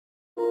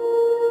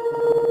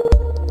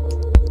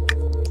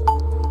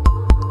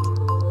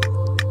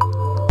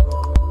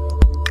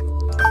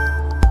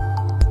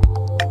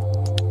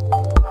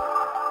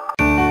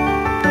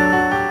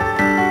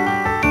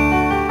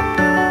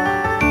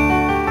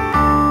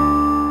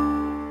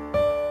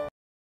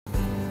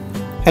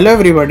Hello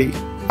everybody,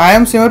 I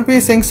am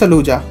Simarpreet Singh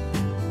Saluja.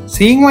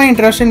 Seeing my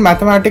interest in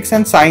mathematics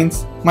and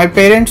science, my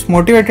parents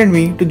motivated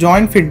me to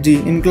join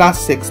FIITJEE in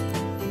class 6th.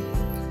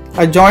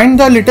 I joined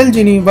the Little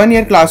Genie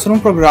one-year classroom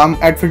program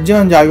at FIITJEE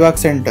Punjabi Bagh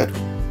Centre.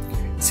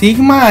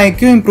 Seeing my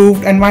IQ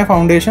improved and my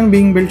foundation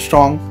being built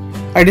strong,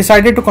 I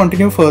decided to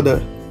continue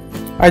further.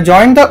 I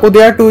joined the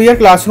UDAYA 2-year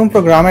classroom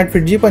program at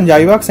FIITJEE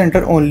Punjabi Bagh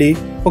Centre only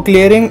for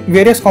clearing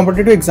various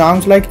competitive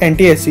exams like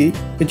NTSE,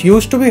 which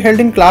used to be held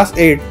in class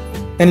 8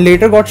 and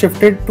later got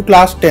shifted to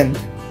class 10th.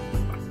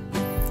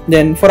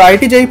 Then for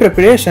FIITJEE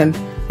preparation,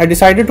 I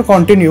decided to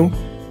continue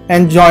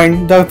and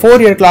joined the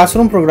 4-year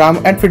classroom program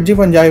at FIITJEE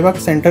Punjabi Bagh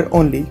Centre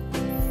only.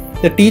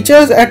 The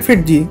teachers at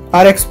FIITJEE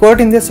are expert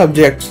in their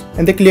subjects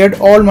and they cleared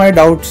all my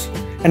doubts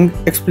and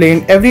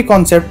explained every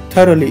concept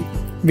thoroughly.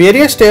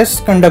 Various tests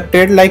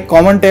conducted like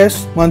common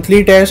test,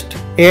 monthly test,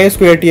 AI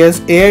square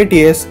test,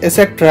 AITS,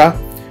 etc.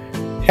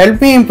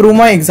 helped me improve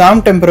my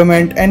exam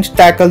temperament and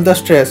tackle the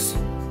stress.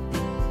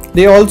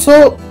 They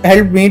also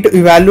helped me to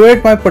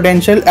evaluate my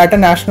potential at a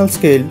national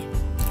scale.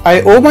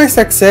 I owe my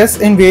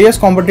success in various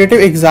competitive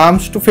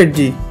exams to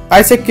FIITJEE.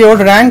 I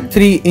secured rank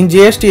 3 in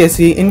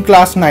JSTSE in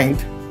class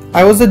 9th.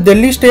 I was the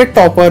Delhi state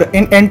topper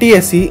in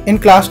NTSE in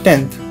class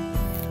 10th.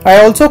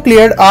 I also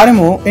cleared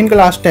RMO in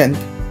class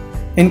 10th.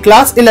 In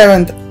class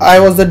 11th, I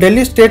was the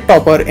Delhi state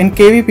topper in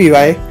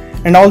KVPY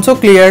and also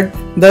cleared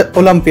the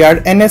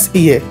Olympiad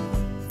NSEA.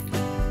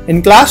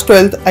 In class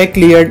 12th, I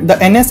cleared the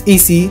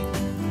NSEC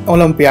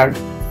Olympiad.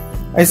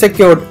 I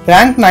secured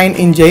rank 9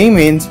 in JEE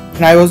Mains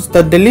and I was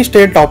the Delhi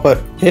state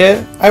topper.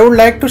 Here, I would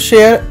like to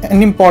share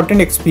an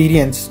important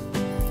experience.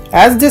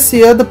 As this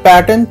year the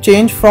pattern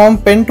changed from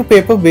pen to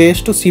paper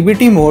based to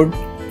CBT mode,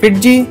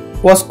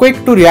 FIITJEE was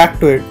quick to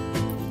react to it.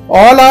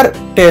 All our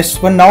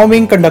tests were now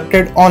being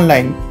conducted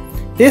online.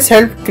 This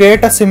helped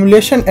create a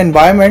simulation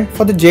environment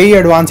for the JEE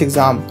Advanced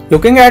exam.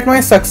 Looking at my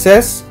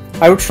success,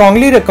 I would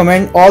strongly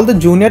recommend all the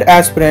junior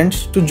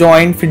aspirants to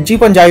join FIITJEE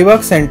Punjabi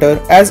Bagh Centre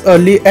as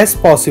early as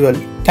possible.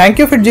 Thank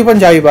you FIITJEE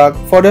Punjabi Bagh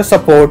for your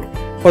support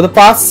for the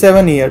past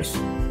 7 years.